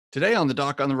Today on the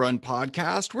Doc on the Run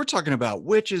podcast, we're talking about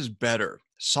which is better,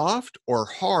 soft or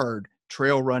hard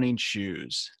trail running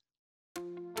shoes.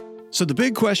 So the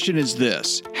big question is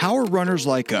this: how are runners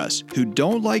like us, who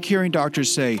don't like hearing doctors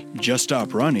say, just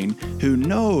stop running, who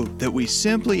know that we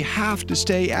simply have to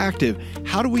stay active,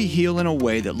 how do we heal in a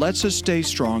way that lets us stay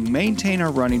strong, maintain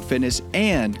our running fitness,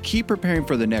 and keep preparing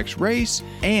for the next race,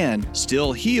 and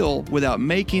still heal without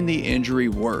making the injury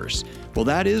worse? Well,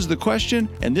 that is the question,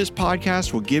 and this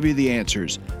podcast will give you the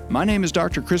answers. My name is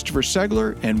Dr. Christopher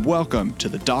Segler, and welcome to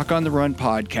the Doc on the Run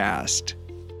podcast.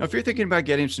 Now, if you're thinking about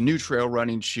getting some new trail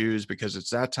running shoes because it's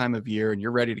that time of year and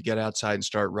you're ready to get outside and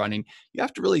start running, you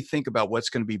have to really think about what's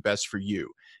going to be best for you.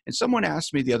 And someone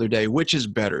asked me the other day, which is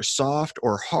better, soft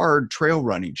or hard trail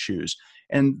running shoes?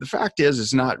 And the fact is,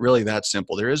 it's not really that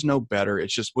simple. There is no better.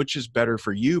 It's just which is better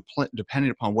for you,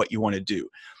 depending upon what you want to do.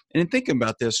 And in thinking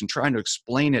about this and trying to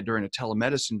explain it during a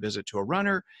telemedicine visit to a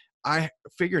runner, I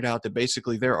figured out that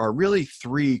basically there are really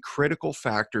three critical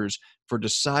factors for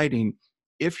deciding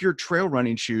if your trail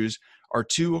running shoes are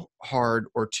too hard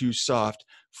or too soft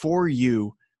for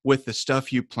you with the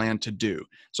stuff you plan to do.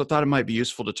 So I thought it might be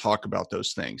useful to talk about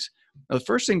those things. Now, the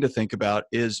first thing to think about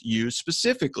is you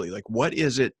specifically. Like, what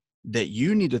is it that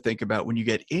you need to think about when you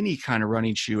get any kind of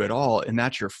running shoe at all? And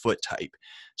that's your foot type.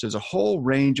 So there's a whole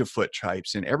range of foot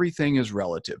types, and everything is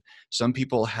relative. Some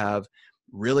people have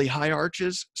really high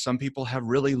arches. Some people have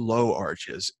really low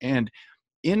arches. And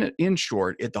in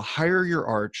short, the higher your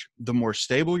arch, the more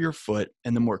stable your foot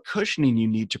and the more cushioning you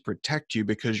need to protect you,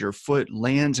 because your foot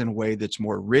lands in a way that's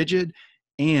more rigid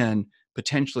and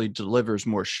potentially delivers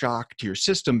more shock to your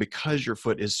system because your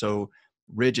foot is so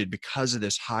rigid because of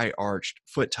this high arched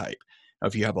foot type. Now,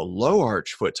 if you have a low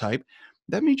arch foot type,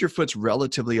 that means your foot's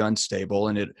relatively unstable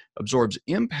and it absorbs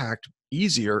impact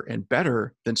easier and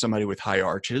better than somebody with high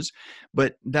arches.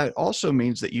 But that also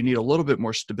means that you need a little bit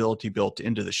more stability built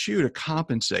into the shoe to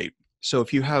compensate. So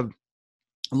if you have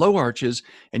low arches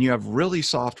and you have really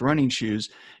soft running shoes,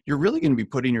 you're really going to be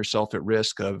putting yourself at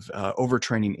risk of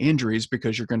overtraining injuries,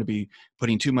 because you're going to be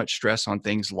putting too much stress on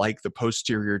things like the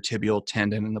posterior tibial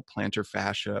tendon and the plantar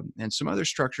fascia and some other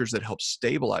structures that help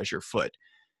stabilize your foot.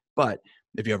 But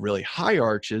if you have really high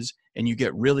arches and you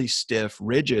get really stiff,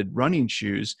 rigid running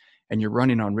shoes and you're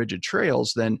running on rigid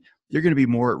trails, then you're going to be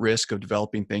more at risk of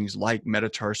developing things like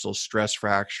metatarsal stress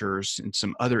fractures and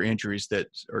some other injuries that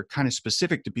are kind of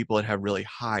specific to people that have really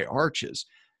high arches.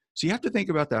 So you have to think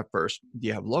about that first. Do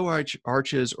you have low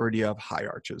arches or do you have high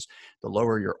arches? The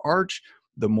lower your arch,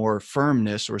 the more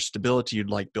firmness or stability you'd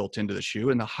like built into the shoe.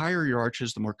 And the higher your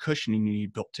arches, the more cushioning you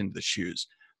need built into the shoes.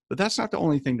 But that's not the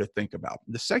only thing to think about.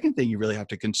 The second thing you really have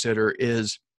to consider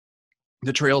is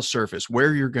the trail surface,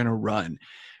 where you're going to run.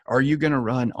 Are you going to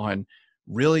run on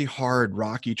really hard,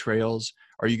 rocky trails?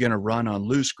 Are you going to run on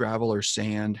loose gravel or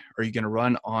sand? Are you going to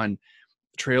run on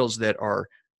trails that are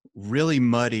really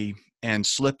muddy and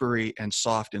slippery and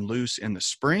soft and loose in the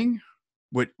spring?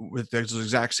 With those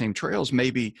exact same trails,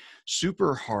 maybe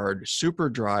super hard, super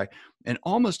dry, and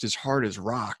almost as hard as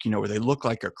rock, where they look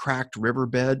like a cracked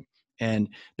riverbed and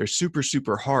they're super,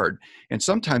 super hard. And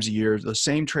sometimes a year, the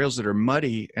same trails that are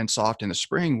muddy and soft in the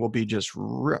spring will be just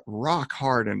rock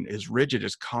hard and as rigid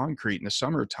as concrete in the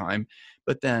summertime.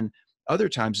 But then other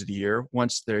times of the year,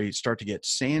 once they start to get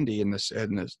sandy and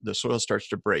the soil starts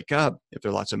to break up, if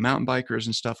there are lots of mountain bikers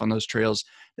and stuff on those trails,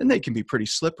 then they can be pretty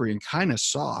slippery and kind of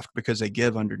soft because they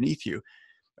give underneath you.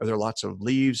 Are there lots of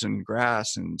leaves and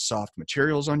grass and soft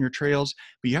materials on your trails?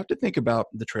 But you have to think about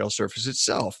the trail surface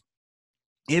itself.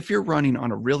 If you're running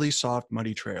on a really soft,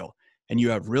 muddy trail and you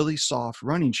have really soft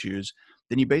running shoes,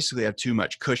 then you basically have too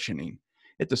much cushioning.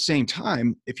 At the same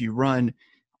time, if you run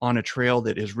on a trail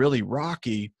that is really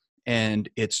rocky and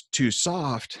it's too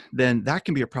soft, then that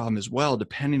can be a problem as well,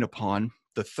 depending upon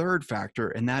the third factor,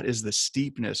 and that is the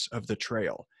steepness of the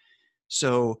trail.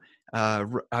 So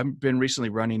I've been recently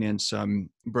running in some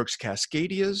Brooks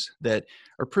Cascadias that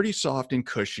are pretty soft and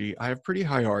cushy. I have pretty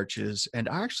high arches and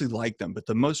I actually like them, but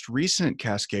the most recent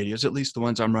Cascadias, at least the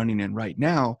ones I'm running in right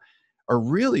now, are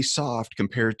really soft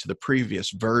compared to the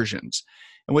previous versions.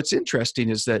 And what's interesting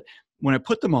is that when I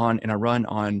put them on and I run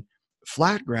on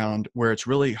flat ground where it's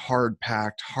really hard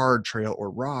packed, hard trail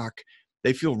or rock,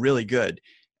 they feel really good.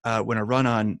 When I run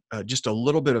on just a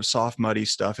little bit of soft, muddy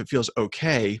stuff, it feels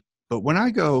okay. But when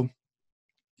I go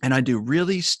and I do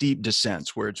really steep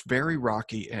descents where it's very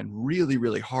rocky and really,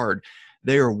 really hard,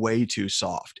 they are way too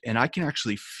soft. And I can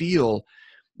actually feel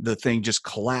the thing just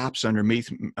collapse underneath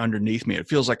me. It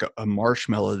feels like a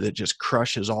marshmallow that just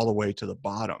crushes all the way to the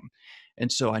bottom.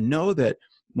 And so I know that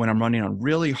when I'm running on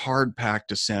really hard packed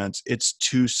descents, it's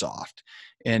too soft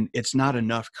and it's not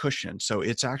enough cushion. So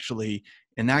it's actually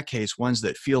In that case, ones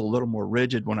that feel a little more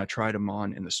rigid when I tried them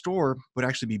on in the store would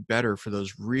actually be better for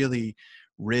those really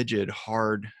rigid,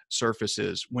 hard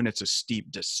surfaces when it's a steep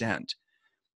descent.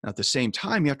 Now, at the same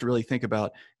time, you have to really think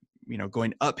about,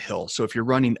 going uphill. So if you're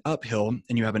running uphill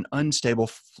and you have an unstable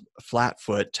flat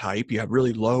foot type, you have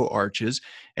really low arches,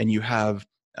 and you have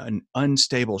an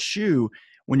unstable shoe,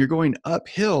 when you're going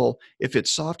uphill, if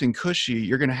it's soft and cushy,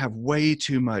 you're going to have way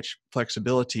too much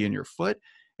flexibility in your foot,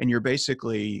 and you're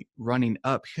basically running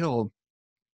uphill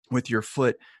with your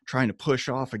foot trying to push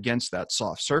off against that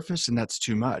soft surface, and that's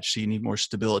too much. So you need more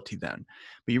stability then.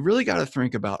 But you really got to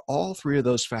think about all three of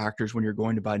those factors when you're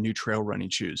going to buy new trail running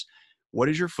shoes. What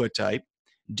is your foot type?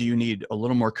 Do you need a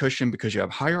little more cushion because you have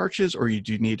high arches, or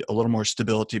do you need a little more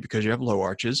stability because you have low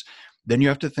arches? Then you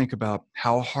have to think about,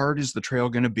 how hard is the trail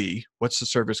going to be? What's the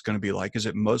surface going to be like? Is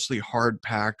it mostly hard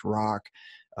packed rock,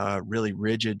 really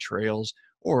rigid trails,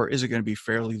 or is it going to be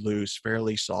fairly loose,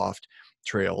 fairly soft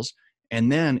trails?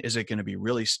 And then, is it going to be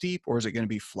really steep, or is it going to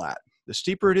be flat? The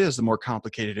steeper it is, the more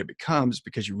complicated it becomes,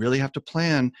 because you really have to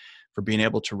plan for being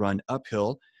able to run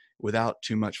uphill without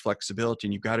too much flexibility.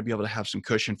 And you've got to be able to have some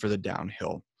cushion for the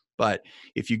downhill. But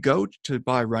if you go to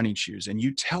buy running shoes and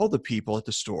you tell the people at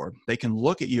the store, they can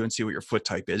look at you and see what your foot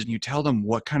type is, and you tell them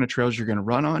what kind of trails you're going to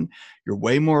run on, you're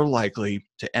way more likely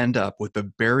to end up with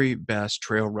the very best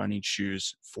trail running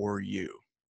shoes for you.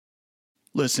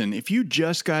 Listen, if you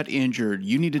just got injured,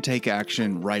 you need to take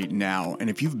action right now. And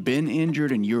if you've been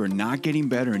injured and you are not getting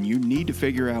better and you need to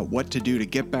figure out what to do to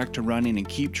get back to running and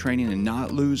keep training and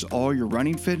not lose all your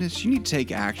running fitness, you need to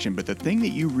take action. But the thing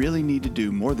that you really need to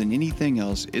do more than anything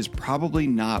else is probably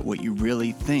not what you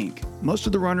really think. Most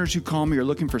of the runners who call me are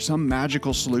looking for some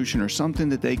magical solution or something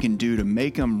that they can do to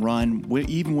make them run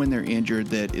even when they're injured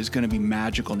that is going to be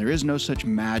magical. And there is no such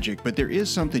magic, but there is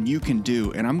something you can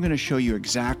do, and I'm going to show you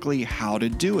exactly how to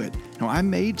do it. Now, I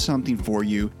made something for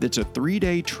you that's a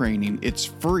 3-day training. It's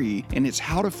free, and it's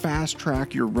how to fast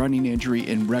track your running injury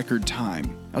in record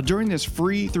time. Now, during this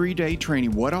free 3-day training,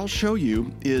 what I'll show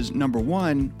you is, number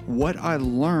one, what I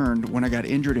learned when I got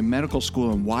injured in medical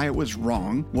school and why it was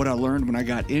wrong, what I learned when I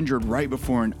got injured right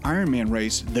before an Ironman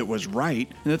race that was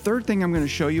right, and the third thing I'm going to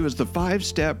show you is the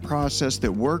 5-step process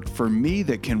that worked for me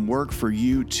that can work for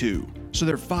you too. So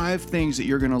there are 5 things that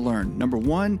you're going to learn. Number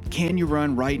 1, can you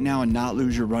run right now and not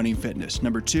lose your running fitness?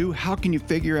 Number 2, how can you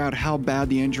figure out how bad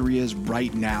the injury is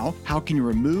right now? How can you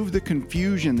remove the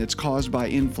confusion that's caused by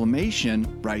inflammation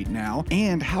right now?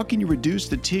 And how can you reduce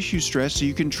the tissue stress so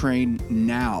you can train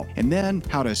now? And then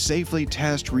how to safely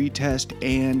test, retest,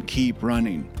 and keep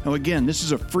running. Now again, this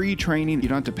is a free training. You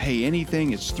don't have to pay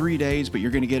anything. It's 3 days, but you're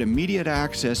going to get immediate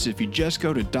access if you just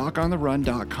go to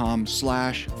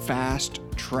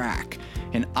docontherun.com/fast-track.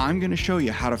 And I'm going to show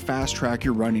you how to fast track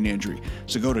your running injury.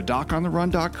 So go to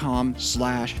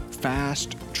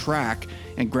docontherun.com/fast-track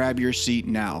and grab your seat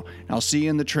now. And I'll see you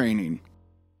in the training.